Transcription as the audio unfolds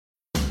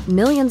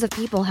Millions of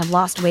people have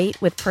lost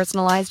weight with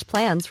personalized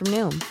plans from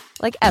Noom.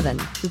 Like Evan,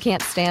 who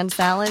can't stand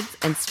salads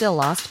and still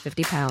lost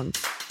 50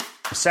 pounds.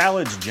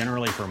 Salads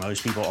generally for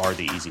most people are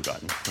the easy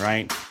button,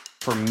 right?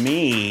 For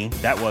me,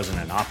 that wasn't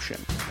an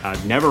option.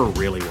 I never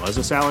really was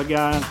a salad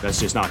guy. That's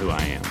just not who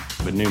I am.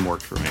 But Noom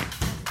worked for me.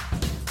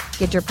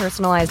 Get your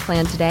personalized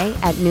plan today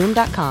at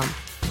Noom.com.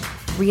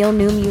 Real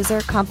Noom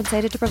user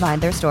compensated to provide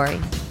their story.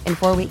 In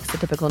 4 weeks, the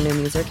typical Noom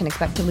user can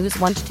expect to lose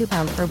 1 to 2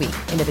 pounds per week.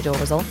 Individual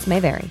results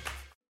may vary.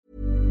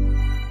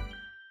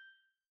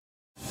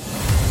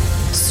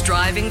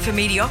 Striving for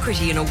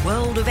mediocrity in a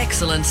world of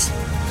excellence.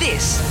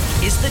 This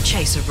is the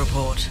Chaser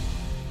Report.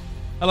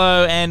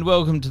 Hello and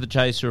welcome to the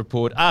Chaser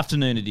Report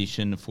afternoon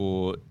edition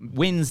for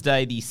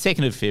Wednesday, the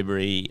 2nd of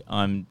February.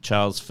 I'm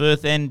Charles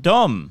Firth and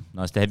Dom.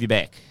 Nice to have you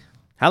back.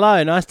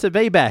 Hello, nice to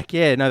be back.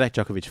 Yeah, Novak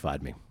Djokovic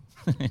fired me.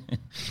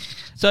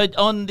 So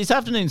on this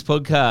afternoon's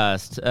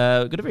podcast,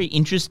 we've got a very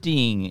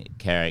interesting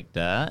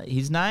character.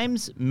 His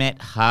name's Matt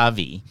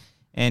Harvey,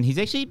 and he's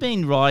actually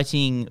been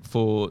writing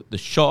for The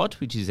Shot,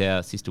 which is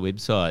our sister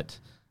website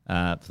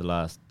for the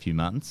last few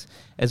months,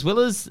 as well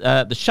as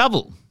The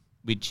Shovel,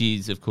 which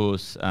is, of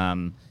course,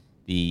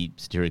 the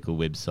satirical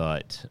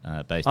website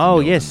based in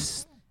Melbourne.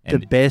 Yes, the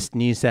best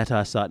news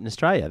satire site in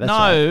Australia. That's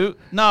right.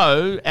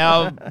 No,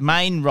 our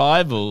main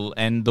rival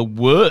and the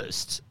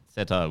worst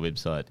satire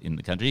website in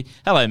the country.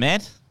 Hello,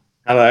 Matt.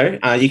 Hello.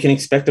 You can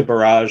expect a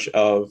barrage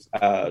of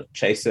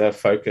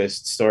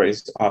Chaser-focused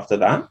stories after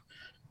that.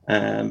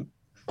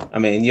 I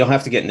mean, you'll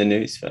have to get in the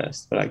news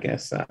first, but I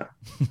guess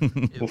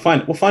we'll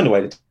find a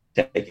way to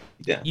take it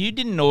down. You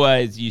didn't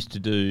always used to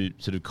do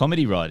sort of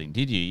comedy writing,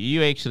 did you?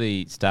 You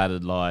actually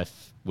started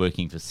life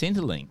working for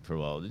Centrelink for a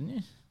while, didn't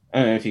you? I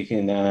don't know if you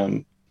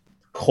can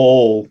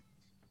call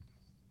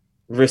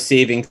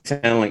receiving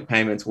Centrelink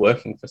payments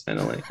working for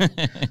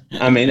Centrelink.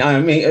 I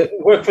mean,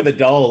 work for the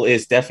dole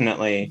is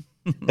definitely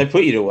they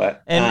put you to work.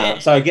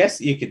 So I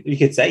guess you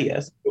could say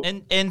yes.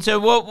 And so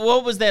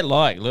what was that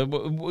like?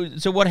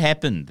 So what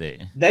happened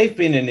there? They've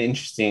been an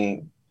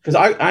interesting because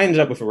I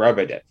ended up with a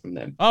Robo-Debt from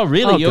them. Oh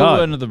really? You're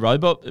one of the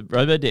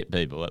Robo-Debt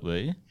people, were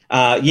you?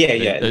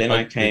 Yeah. Then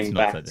I came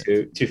back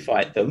to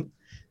fight them.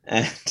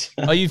 And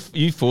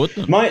you fought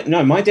them?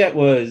 My debt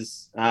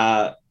was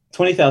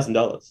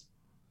 $20,000.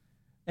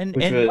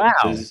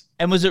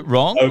 And was it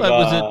wrong?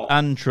 Was it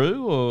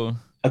untrue or?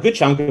 A good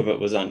chunk of it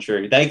was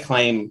untrue. They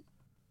claim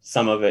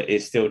some of it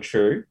is still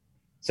true.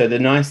 So the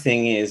nice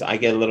thing is I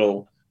get a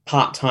little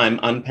part-time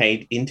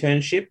unpaid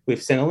internship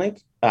with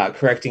Centrelink,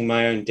 correcting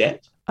my own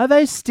debt. Are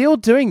they still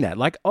doing that?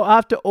 Like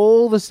after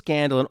all the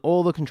scandal and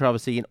all the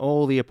controversy and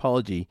all the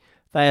apology,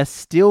 they are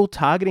still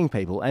targeting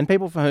people and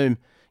people for whom,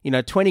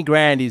 $20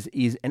 grand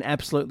is an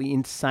absolutely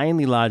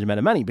insanely large amount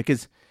of money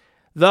because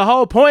the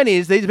whole point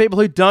is these are people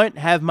who don't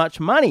have much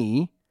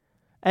money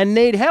and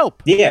need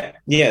help. Yeah.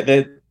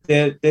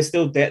 There's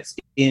still debts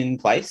in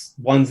place,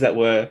 ones that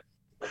were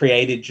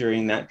created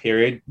during that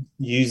period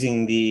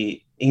using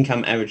the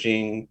income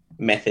averaging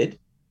method.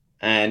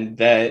 And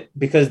that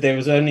because there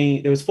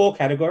was 4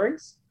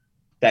 categories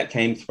that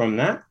came from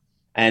that,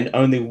 and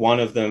only one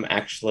of them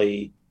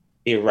actually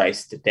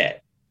erased the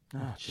debt.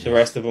 The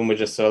rest of them were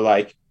just sort of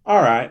like,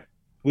 all right,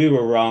 we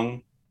were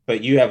wrong,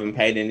 but you haven't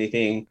paid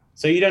anything,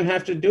 so you don't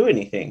have to do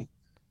anything.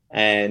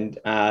 And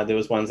there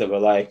was ones that were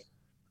like,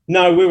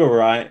 no, we were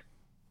right,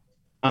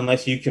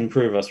 unless you can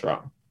prove us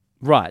wrong.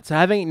 Right. So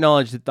having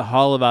acknowledged that the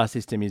whole of our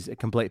system is a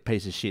complete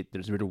piece of shit that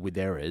is riddled with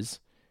errors,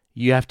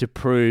 you have to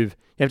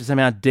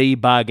somehow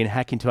debug and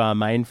hack into our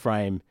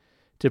mainframe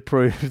to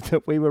prove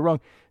that we were wrong.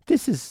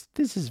 This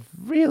is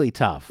really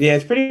tough. Yeah,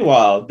 it's pretty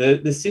wild.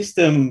 The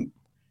system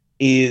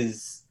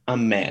is a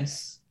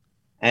mess,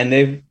 and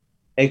they've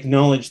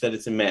acknowledged that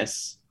it's a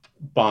mess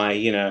by,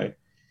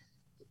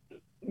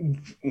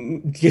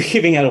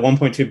 giving out a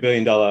 $1.2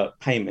 billion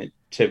payment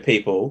to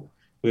people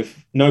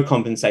with no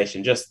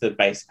compensation, just the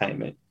base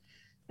payment.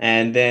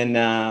 And then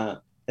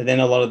a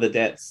lot of the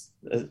debts,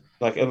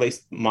 like at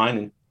least mine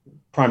and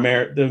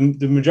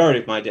the majority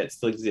of my debt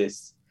still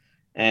exists.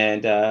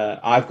 And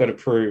I've got to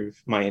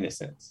prove my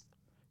innocence.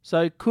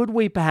 So could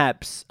we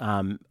perhaps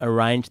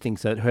arrange things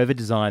so that whoever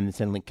designed the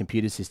Centrelink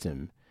computer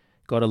system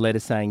got a letter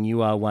saying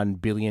you are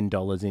 $1 billion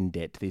in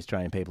debt to the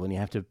Australian people and you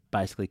have to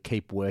basically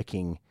keep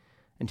working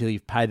until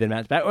you've paid them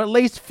out back, or at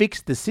least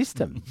fix the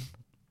system?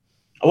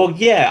 Well,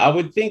 yeah, I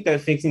would think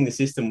that fixing the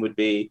system would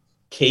be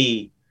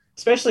key,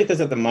 especially because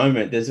at the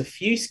moment there's a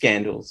few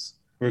scandals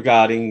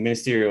regarding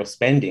ministerial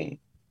spending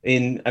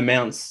in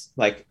amounts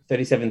like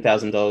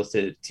 $37,000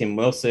 to Tim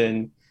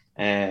Wilson.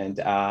 And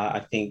I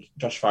think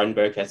Josh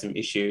Frydenberg had some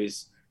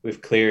issues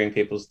with clearing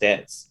people's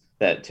debts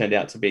that turned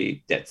out to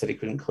be debts that he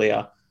couldn't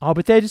clear. Oh,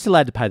 but they're just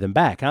allowed to pay them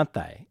back, aren't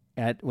they?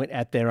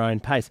 At their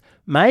own pace.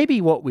 Maybe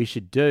what we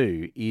should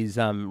do is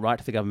write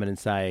to the government and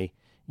say,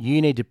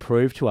 you need to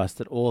prove to us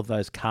that all of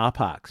those car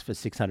parks for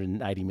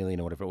 $680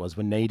 million or whatever it was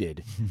were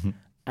needed.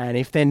 And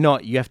if they're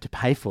not, you have to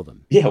pay for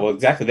them. Yeah, well,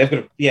 exactly. They've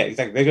got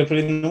to put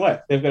it in the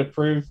work. They've got to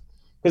prove.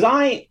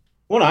 Because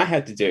what I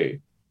had to do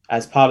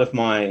as part of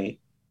my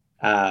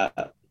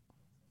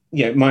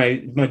my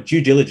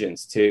due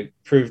diligence to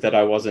prove that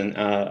I wasn't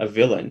a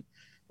villain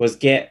was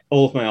get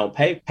all of my old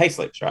pay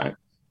slips, right?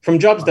 From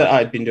jobs that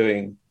I'd been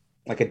doing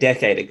like a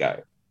decade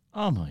ago.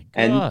 Oh my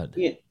And God.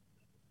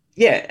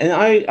 and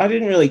I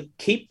didn't really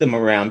keep them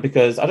around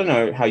because I don't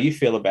know how you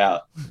feel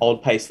about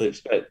old pay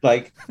slips, but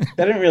like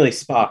they don't really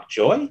spark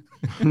joy.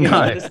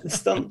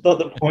 That's not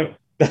the point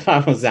that I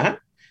was at.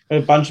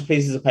 A bunch of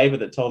pieces of paper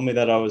that told me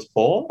that I was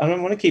poor. I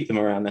don't want to keep them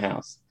around the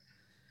house.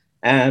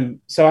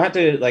 So I had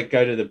to like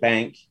go to the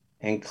bank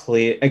and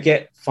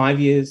get 5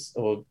 years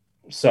or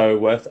so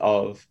worth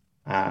of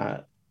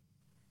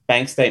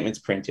bank statements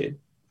printed.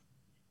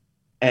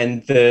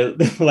 And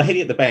the lady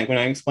at the bank, when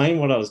I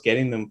explained what I was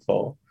getting them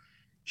for,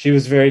 she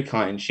was very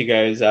kind. She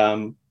goes,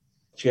 "Oh,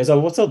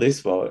 what's all this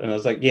for?" And I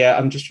was like, "Yeah,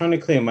 I'm just trying to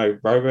clear my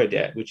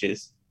Robo-Debt, which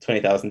is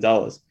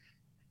 $20,000."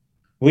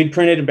 We'd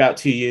printed about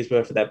 2 years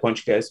worth at that point.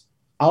 She goes,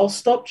 "I'll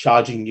stop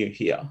charging you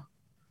here."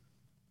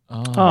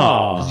 Oh,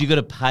 because you got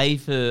to pay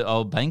for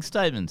old bank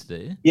statements, do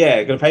you?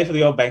 Yeah, got to pay for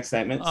the old bank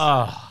statements.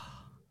 Oh.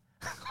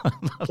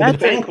 The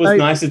bank was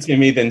nicer to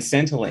me than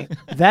Centrelink.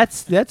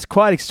 That's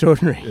quite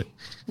extraordinary.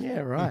 Yeah,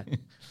 right.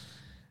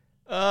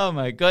 Oh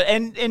my God!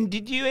 And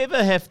did you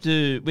ever have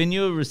to, when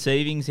you were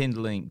receiving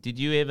Centrelink, did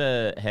you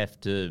ever have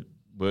to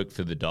work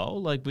for the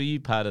dole? Like, were you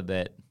part of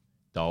that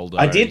dole?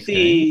 I did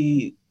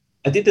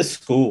the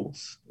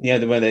schools.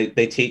 Where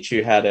they teach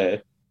you how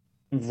to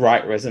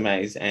write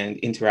resumes and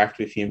interact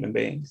with human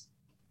beings.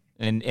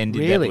 And did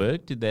Really? that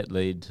work? Did that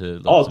lead to?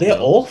 They're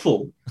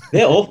awful.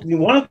 They're awful.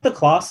 One of the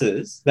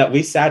classes that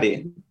we sat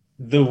in,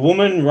 the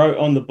woman wrote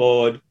on the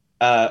board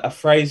a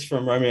phrase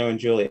from Romeo and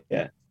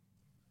Juliet,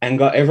 and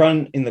got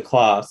everyone in the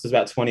class, there's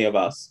about 20 of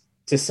us,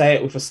 to say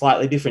it with a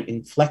slightly different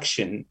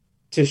inflection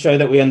to show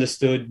that we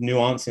understood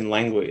nuance in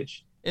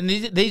language. And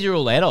these are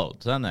all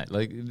adults, aren't they?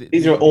 Like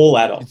these are all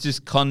adults. It's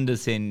just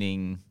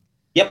condescending.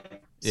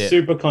 Yep. Yeah.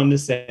 Super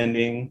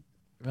condescending.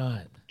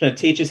 Right. Trying to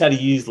teach us how to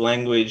use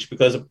language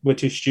because we're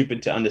too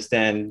stupid to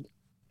understand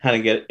how to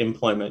get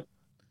employment.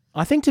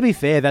 I think, to be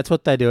fair, that's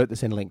what they do at the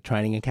Centrelink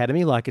Training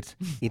Academy. Like,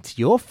 it's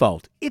your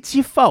fault. It's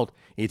your fault.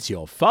 It's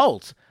your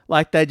fault.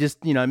 Like, they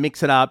just,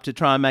 mix it up to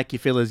try and make you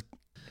feel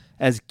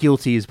as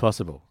guilty as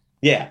possible.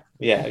 Yeah.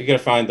 You got to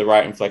find the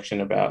right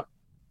inflection about,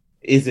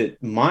 is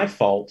it my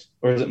fault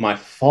or is it my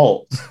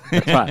fault?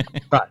 That's right.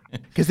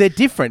 Because they're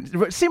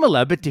different.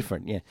 Similar, but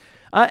different, yeah.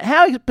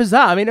 How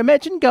bizarre. I mean,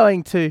 imagine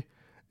going to,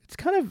 it's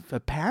kind of a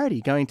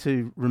parody, going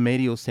to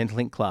remedial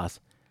Centrelink class.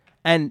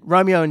 And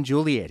Romeo and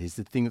Juliet is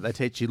the thing that they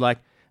teach you. Like,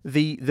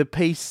 the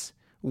piece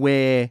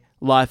where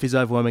life is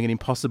overwhelming and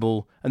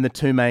impossible and the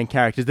two main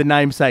characters, the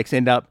namesakes,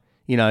 end up,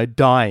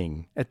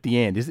 dying at the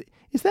end. Is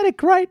that a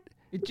great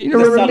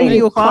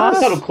remedial class?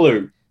 A subtle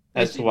clue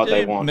as to what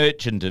they want.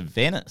 Merchant of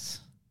Venice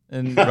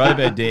and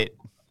Robo-Debt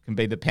can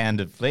be the pound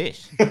of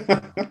flesh.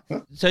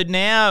 So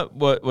now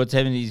what's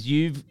happened is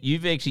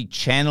you've actually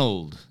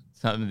channeled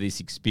some of this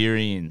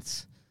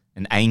experience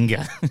and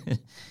anger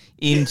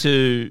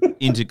into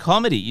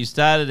comedy. You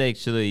started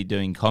actually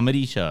doing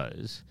comedy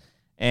shows,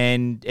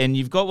 and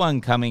you've got one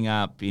coming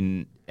up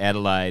in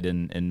Adelaide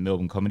and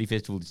Melbourne Comedy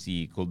Festival this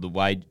year called the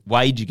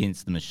Wage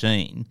Against the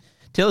Machine.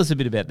 Tell us a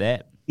bit about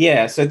that.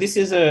 Yeah, so this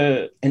is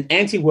an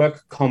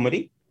anti-work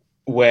comedy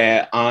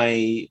where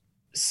I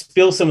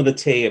spill some of the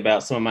tea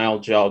about some of my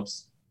old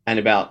jobs and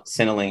about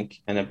Centrelink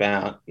and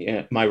about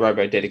my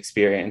Robo-Debt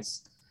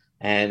experience.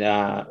 And,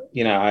 I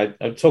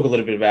talk a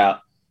little bit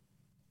about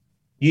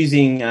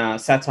using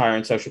satire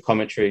and social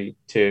commentary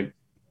to,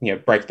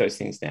 break those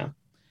things down.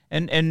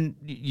 And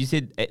you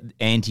said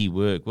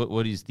anti-work.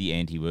 What is the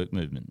anti-work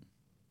movement?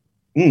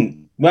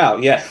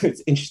 Well, yeah,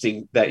 it's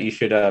interesting that you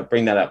should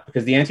bring that up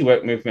because the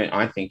anti-work movement,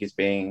 I think, is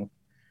being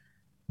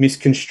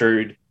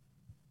misconstrued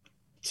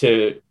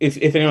to,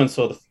 if anyone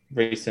saw the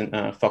recent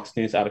Fox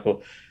News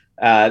article,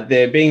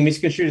 they're being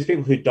misconstrued as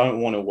people who don't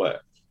want to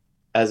work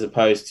as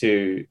opposed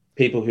to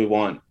people who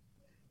want.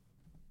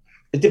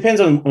 It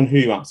depends on who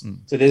you ask.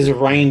 So there's a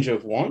range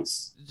of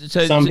wants.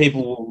 Some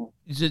people.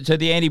 So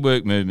the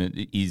anti-work movement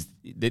is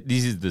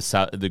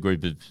the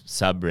group of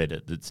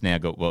subreddit that's now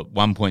got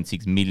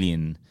 1.6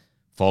 million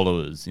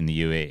followers in the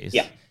US.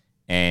 Yeah,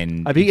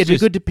 and it'd be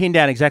good to pin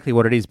down exactly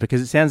what it is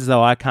because it sounds as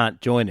though I can't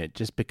join it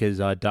just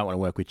because I don't want to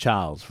work with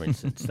Charles, for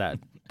instance.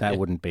 That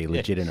wouldn't be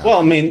legit enough. Well,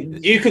 I mean,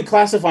 you could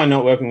classify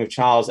not working with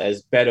Charles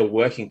as better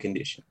working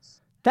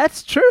conditions.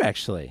 That's true,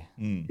 actually.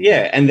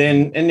 Yeah, and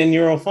then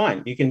you're all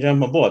fine. You can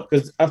jump on board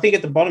because I think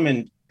at the bottom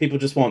end, people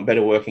just want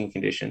better working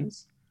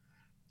conditions,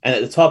 and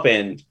at the top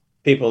end,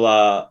 people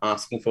are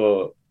asking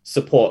for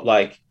support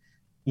like,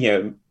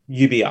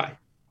 UBI,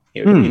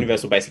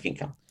 Universal Basic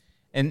Income.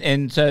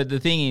 And so the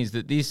thing is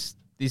that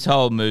this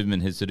whole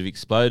movement has sort of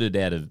exploded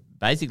out of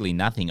basically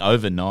nothing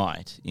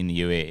overnight in the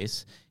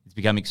US. It's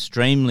become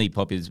extremely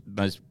popular.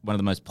 One of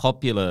the most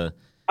popular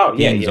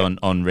things on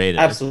Reddit.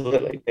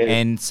 Absolutely.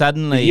 And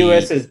suddenly the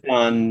US has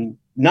done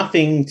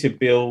nothing to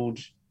build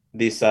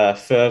this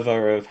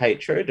fervor of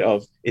hatred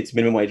of its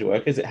minimum wage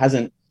workers. It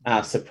hasn't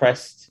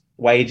suppressed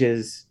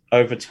wages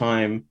over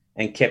time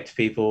and kept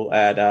people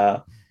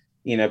at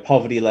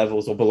poverty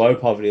levels or below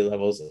poverty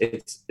levels.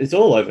 It's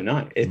all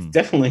overnight. It's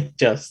definitely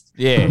just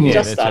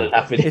started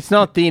happening. It's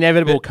not the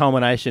inevitable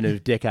culmination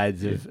of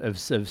decades of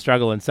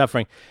struggle and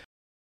suffering.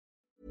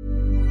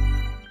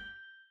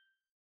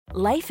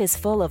 Life is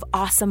full of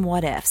awesome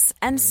what-ifs,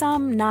 and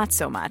some not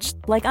so much,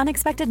 like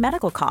unexpected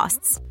medical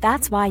costs.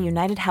 That's why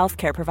United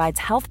Healthcare provides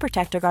Health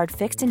Protector Guard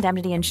fixed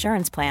indemnity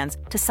insurance plans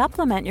to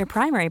supplement your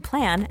primary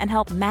plan and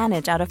help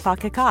manage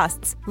out-of-pocket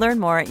costs. Learn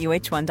more at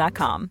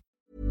uh1.com.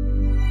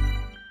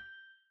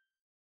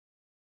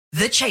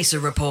 The Chaser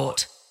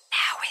Report.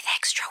 Now with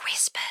extra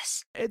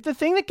whispers. The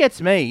thing that gets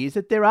me is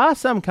that there are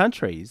some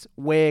countries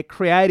where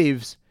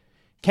creatives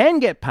can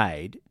get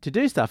paid to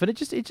do stuff, and it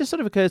just sort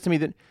of occurs to me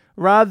that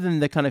rather than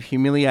the kind of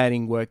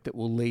humiliating work that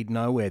will lead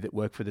nowhere that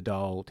Work for the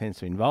Dole tends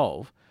to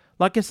involve,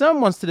 like if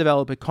someone wants to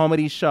develop a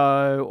comedy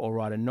show or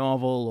write a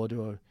novel or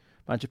do a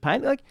bunch of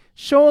painting, like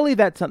surely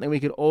that's something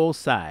we could all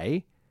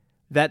say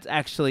that's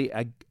actually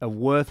a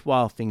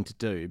worthwhile thing to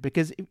do,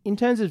 because in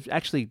terms of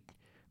actually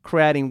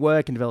creating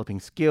work and developing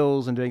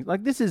skills and doing,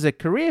 like, this is a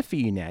career for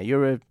you now.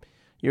 You're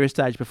a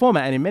stage performer,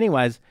 and in many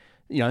ways,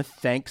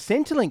 thanks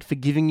Centrelink for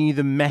giving you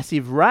the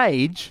massive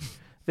rage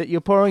that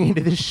you're pouring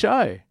into this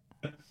show.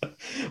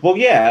 Well,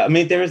 yeah, I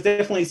mean, there is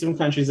definitely some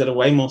countries that are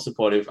way more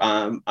supportive.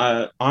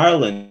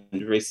 Ireland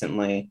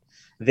recently,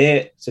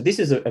 so this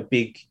is a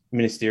big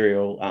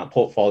ministerial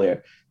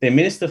portfolio. Their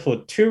Minister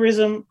for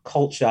Tourism,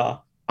 Culture,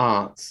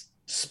 Arts,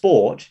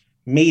 Sport,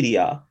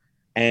 Media,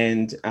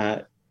 and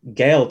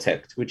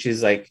Gaeltacht, which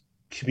is like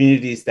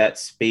communities that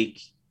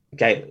speak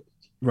Gaelic.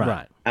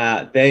 Right.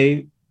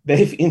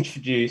 They've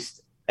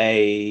introduced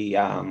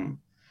an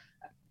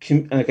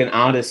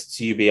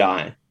artist's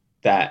UBI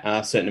that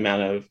a certain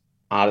amount of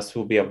artists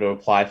will be able to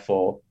apply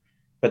for,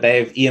 but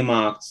they've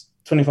earmarked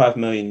 25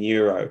 million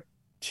euro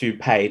to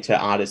pay to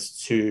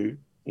artists who,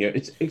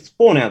 it's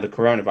born out of the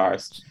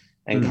coronavirus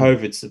and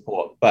COVID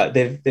support, but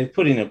they've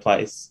put into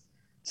place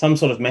some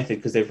sort of method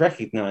because they've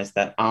recognized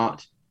that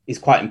art is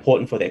quite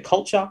important for their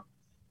culture.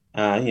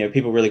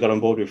 People really got on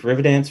board with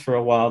Riverdance for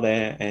a while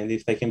there, and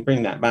if they can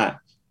bring that back.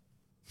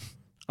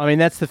 I mean,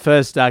 that's the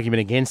first argument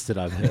against it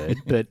I've heard,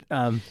 but...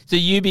 So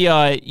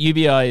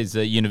UBI is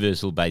a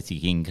universal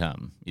basic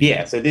income.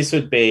 Yeah, so this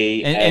would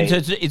be... And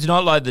so it's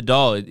not like the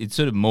dole, it's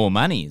sort of more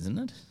money, isn't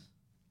it?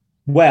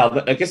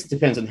 Well, I guess it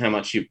depends on how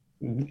much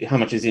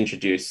is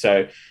introduced.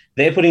 So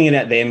they're putting it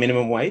at their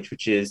minimum wage,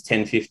 which is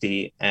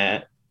 10.50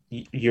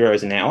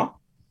 euros an hour,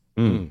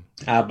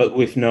 but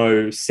with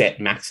no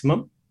set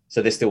maximum.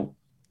 So they're still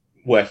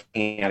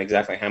working out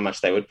exactly how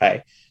much they would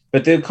pay.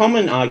 But the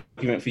common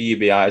argument for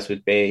UBIs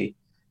would be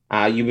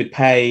you would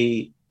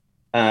pay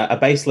a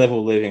base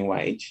level living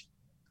wage.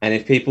 And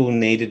if people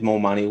needed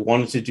more money,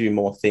 wanted to do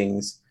more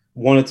things,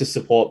 wanted to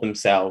support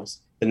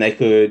themselves, then they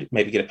could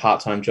maybe get a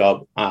part-time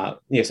job.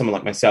 Someone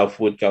like myself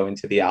would go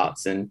into the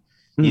arts and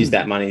use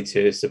that money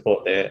to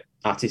support their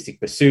artistic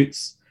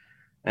pursuits.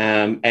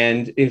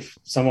 And if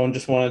someone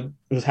just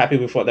was happy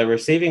with what they were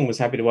receiving, was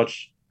happy to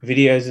watch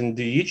videos and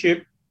do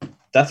YouTube,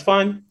 that's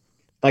fine.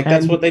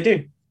 That's what they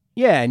do.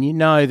 Yeah, and you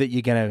know that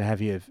you're going to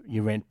have your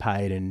rent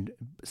paid and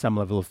some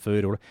level of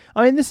food.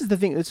 This is the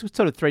thing. It's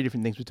sort of three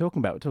different things we're talking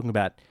about. We're talking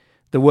about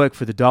the work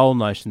for the dole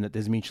notion that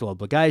there's mutual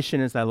obligation,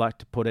 as they like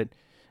to put it,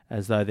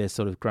 as though they're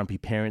sort of grumpy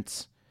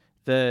parents.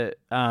 The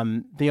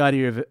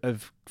idea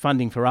of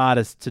funding for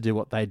artists to do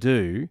what they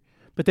do.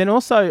 But then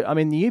also,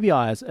 the UBI,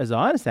 as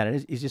I understand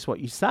it, is just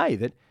what you say,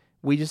 that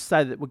we just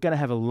say that we're going to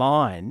have a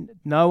line.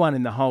 No one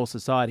in the whole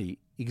society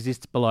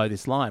exists below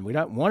this line. We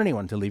don't want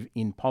anyone to live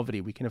in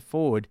poverty. We can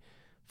afford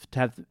to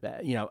have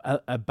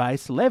a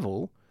base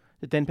level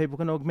that then people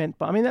can augment.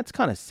 But that's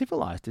kind of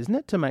civilized, isn't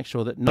it? To make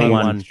sure that no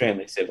one...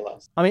 Extremely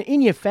civilized.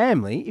 In your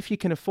family, if you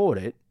can afford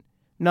it,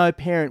 no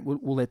parent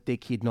will let their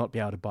kid not be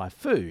able to buy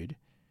food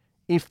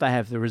if they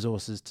have the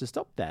resources to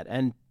stop that.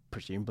 And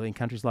presumably in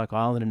countries like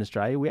Ireland and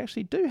Australia, we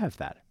actually do have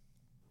that.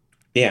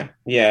 Yeah.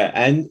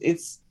 And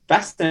it's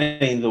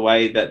fascinating the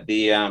way that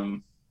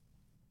the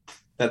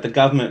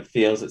government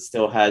feels it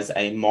still has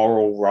a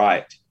moral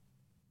right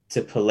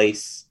to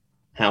police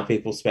how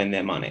people spend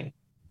their money.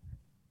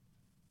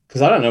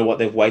 Because I don't know what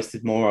they've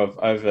wasted more of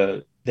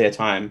over their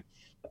time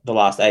the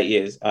last 8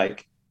 years,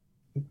 like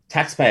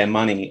taxpayer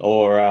money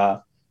or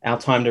our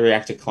time to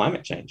react to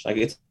climate change.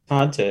 It's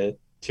hard to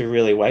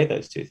really weigh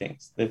those two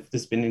things.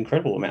 There's been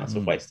incredible amounts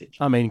of wastage.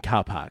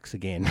 Car parks,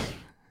 again,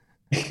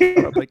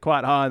 probably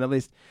quite high on the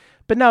list.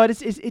 But no,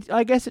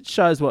 I guess it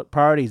shows what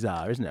priorities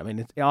are, isn't it?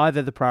 It's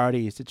either the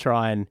priority is to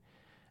try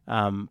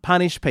and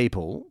punish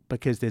people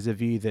because there's a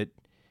view that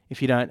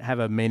if you don't have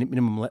a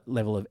minimum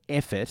level of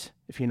effort,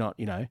 if you're not,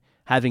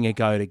 having a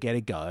go to get a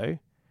go,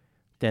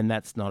 then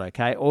that's not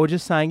okay. Or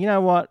just saying, you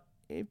know what,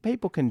 if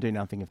people can do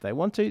nothing if they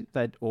want to,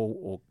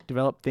 or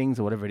develop things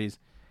or whatever it is,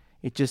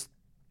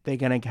 they're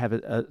going to have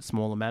a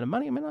small amount of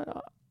money.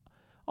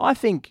 I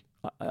think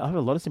I have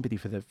a lot of sympathy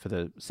for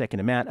the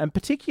second amount, and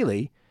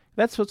particularly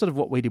that's sort of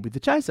what we did with the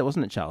Chaser,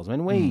 wasn't it, Charles?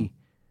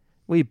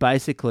 We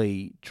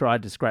basically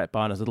tried to scrape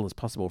by on as little as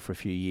possible for a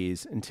few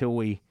years until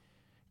we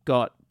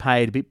got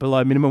paid a bit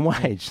below minimum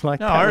wage. Like,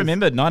 No, I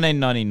remember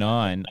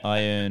 1999.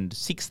 I earned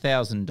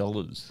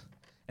 $6,000,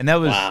 and that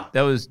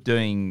was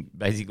doing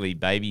basically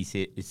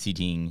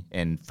babysitting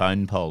and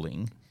phone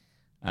polling,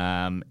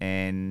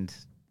 and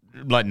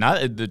like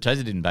the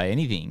Chaser didn't pay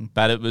anything,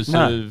 but it was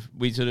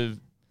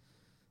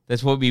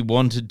that's what we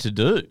wanted to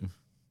do.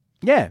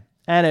 Yeah.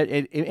 And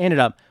it ended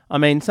up, I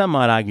mean, some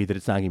might argue that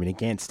it's an argument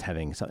against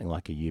having something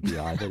like a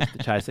UBI, the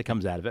Chaser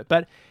comes out of it.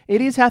 But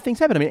it is how things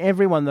happen. I mean,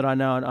 everyone that I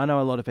know, and I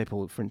know a lot of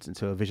people, for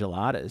instance, who are visual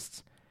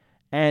artists,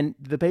 and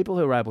the people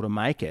who are able to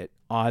make it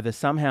either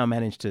somehow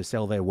manage to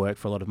sell their work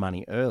for a lot of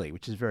money early,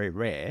 which is very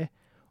rare,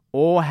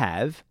 or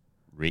have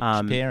Rich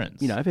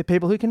parents. You know, for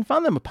people who can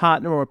fund them, a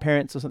partner or a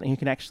parents or something who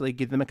can actually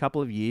give them a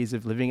couple of years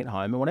of living at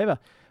home or whatever.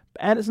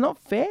 And it's not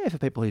fair for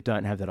people who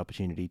don't have that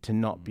opportunity to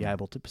not be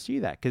able to pursue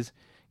that, because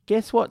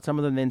guess what? Some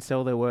of them then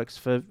sell their works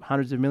for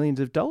hundreds of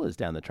millions of dollars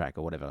down the track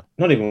or whatever.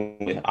 Not even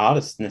with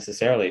artists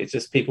necessarily. It's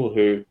just people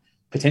who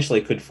potentially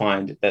could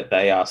find that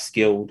they are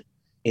skilled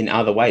in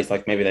other ways.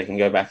 Like maybe they can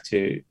go back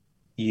to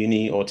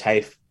uni or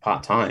TAFE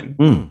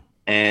part-time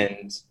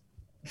and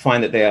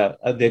find that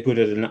they're good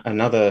at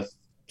another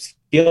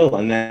skill,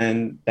 and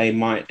then they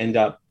might end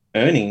up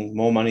earning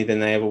more money than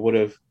they ever would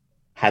have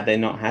had they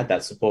not had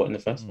that support in the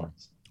first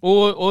place.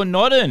 Or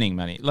not earning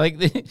money. Like,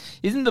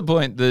 isn't the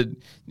point that,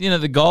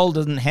 the goal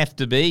doesn't have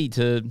to be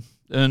to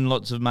earn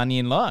lots of money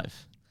in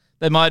life?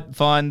 They might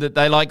find that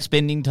they like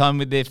spending time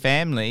with their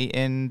family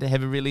and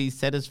have a really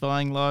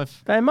satisfying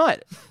life. They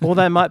might. Or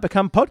they might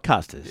become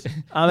podcasters.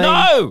 I mean,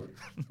 no!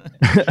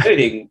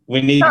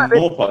 We need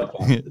more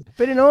podcasters.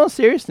 But in all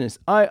seriousness,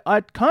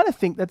 I kind of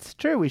think that's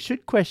true. We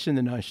should question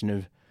the notion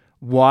of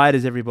why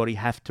does everybody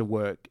have to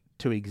work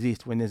to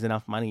exist when there's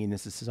enough money in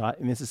this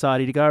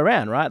society to go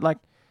around, right? Like,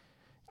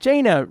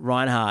 Gina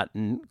Reinhardt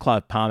and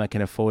Clive Palmer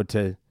can afford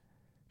to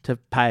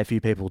pay a few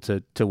people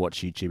to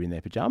watch YouTube in their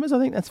pajamas. I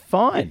think that's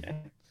fine. Yeah.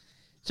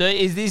 So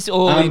is this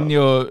all in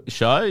your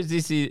show? Is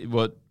this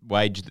what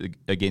Wage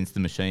Against the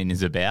Machine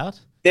is about?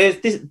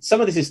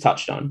 Some of this is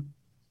touched on,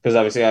 because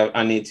obviously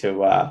I need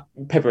to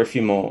pepper a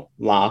few more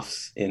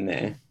laughs in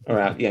there.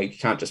 Or you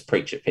can't just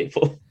preach at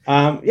people.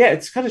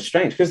 It's kind of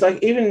strange because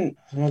I've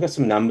got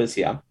some numbers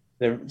here.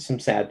 There are some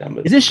sad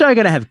numbers. Is this show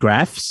going to have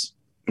graphs?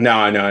 No,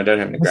 I don't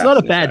have any graphs. It's not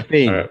a bad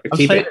thing. Right, I've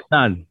seen it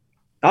done.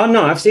 Oh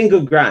no, I've seen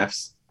good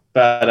graphs,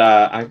 but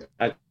I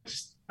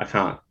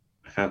can't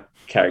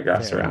carry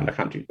graphs around. I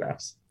can't do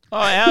graphs. Oh,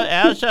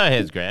 our show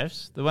has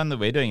graphs. The one that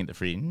we're doing at the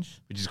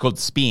Fringe, which is called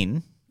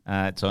Spin.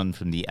 It's on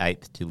from the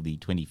 8th till the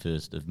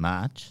 21st of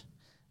March.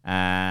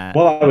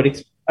 Well,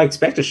 I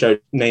expect a show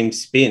named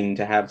Spin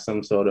to have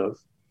some sort of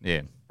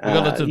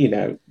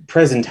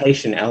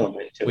presentation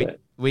element to it.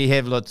 We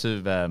have lots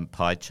of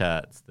pie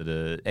charts that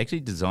are actually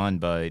designed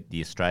by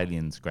the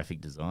Australian's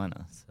graphic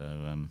designer.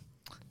 So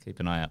keep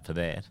an eye out for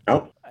that.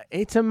 Oh.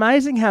 It's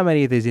amazing how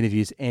many of these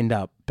interviews end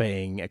up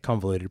being a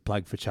convoluted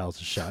plug for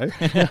Charles's show.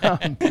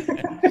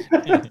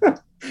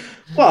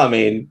 Well, I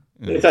mean,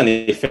 it's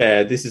only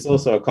fair. This is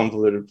also a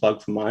convoluted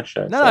plug for my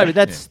show. No, but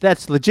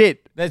that's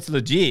legit. That's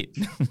legit.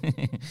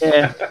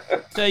 Yeah.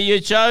 So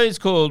your show is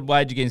called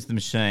Wage Against the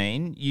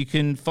Machine. You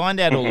can find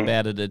out all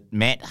about it at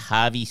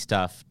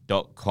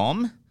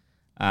mattharveystuff.com,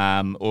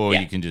 or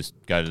you can just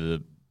go to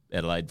the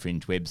Adelaide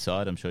Fringe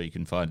website. I'm sure you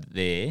can find it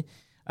there.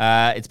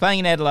 It's playing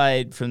in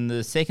Adelaide from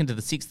the 2nd to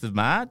the 6th of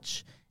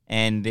March,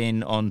 and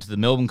then on to the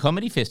Melbourne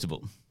Comedy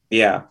Festival.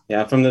 Yeah,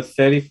 from the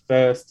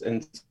 31st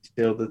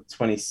until the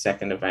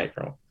 22nd of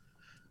April.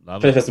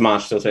 Lovely. 1st of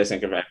March till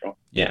 22nd of April.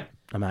 Yeah.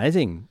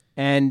 Amazing.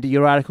 And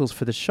your articles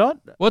for The Shot?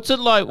 What's it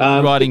like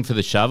writing for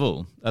The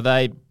Shovel? Are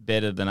they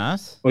better than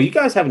us? Well, you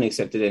guys haven't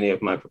accepted any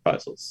of my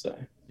proposals, so...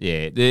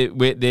 Yeah,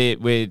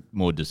 we're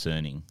more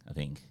discerning, I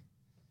think.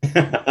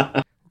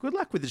 Good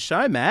luck with the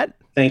show, Matt.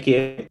 Thank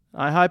you.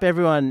 I hope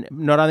everyone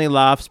not only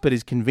laughs but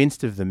is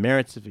convinced of the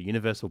merits of a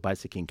universal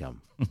basic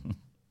income.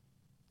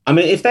 I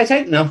mean, if they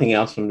take nothing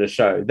else from the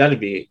show, that'd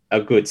be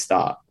a good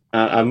start.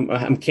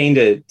 I'm keen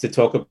to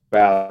talk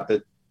about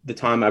the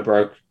time I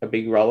broke a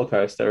big roller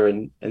coaster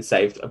and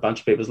saved a bunch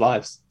of people's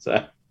lives.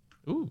 So,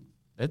 ooh,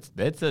 that's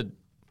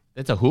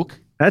a hook.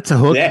 That's a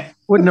hook. Yeah.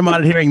 Wouldn't have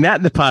minded hearing that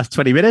in the past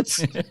 20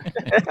 minutes.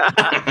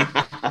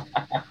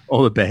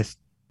 All the best.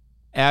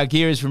 Our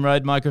gear is from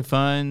Rode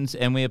Microphones,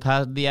 and we are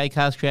part of the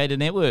Acast Creator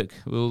Network.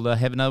 We'll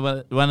have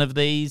another one of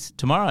these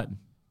tomorrow.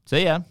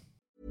 See ya.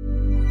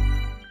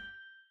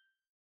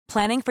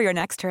 Planning for your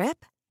next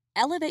trip?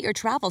 Elevate your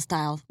travel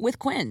style with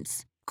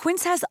Quince.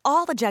 Quince has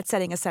all the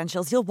jet-setting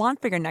essentials you'll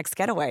want for your next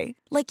getaway,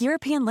 like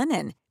European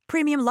linen,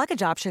 premium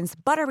luggage options,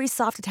 buttery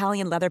soft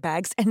Italian leather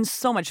bags, and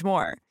so much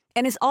more.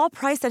 And is all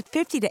priced at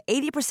 50 to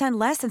 80%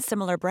 less than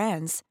similar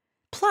brands.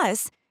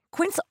 Plus,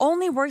 Quince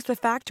only works with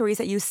factories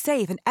that use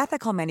safe and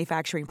ethical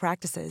manufacturing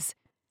practices.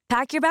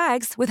 Pack your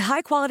bags with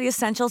high-quality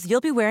essentials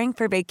you'll be wearing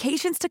for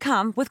vacations to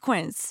come with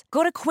Quince.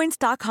 Go to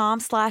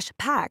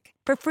quince.com/pack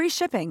for free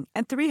shipping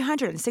and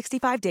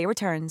 365-day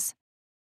returns.